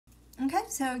Okay,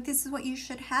 so this is what you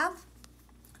should have.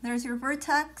 There's your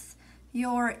vertex,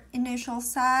 your initial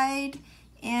side,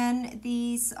 and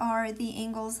these are the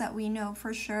angles that we know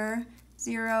for sure: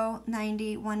 0,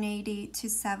 90, 180,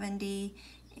 270,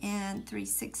 and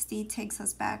 360 takes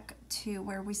us back to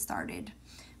where we started.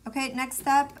 Okay, next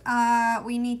step,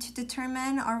 we need to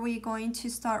determine, are we going to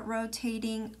start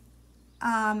rotating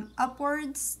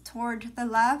upwards toward the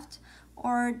left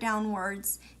or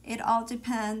downwards? It all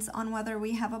depends on whether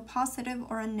we have a positive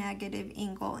or a negative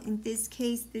angle. In this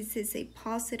case, this is a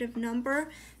positive number,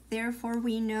 therefore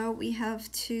we know we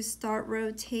have to start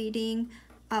rotating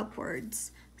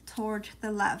upwards toward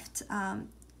the left,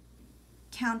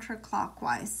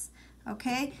 counterclockwise.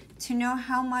 Okay, to know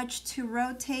how much to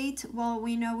rotate, well,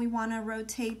 we know we want to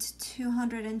rotate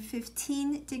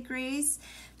 215 degrees.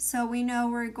 So we know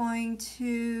we're going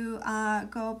to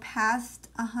go past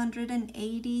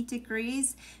 180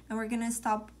 degrees and we're going to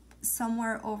stop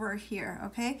somewhere over here.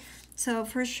 Okay, so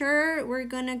for sure we're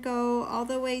going to go all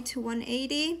the way to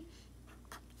 180,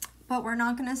 but we're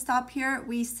not going to stop here.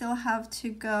 We still have to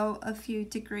go a few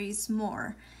degrees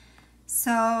more.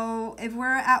 So if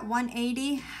we're at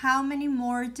 180, how many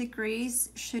more degrees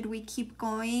should we keep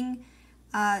going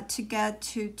to get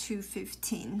to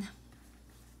 215?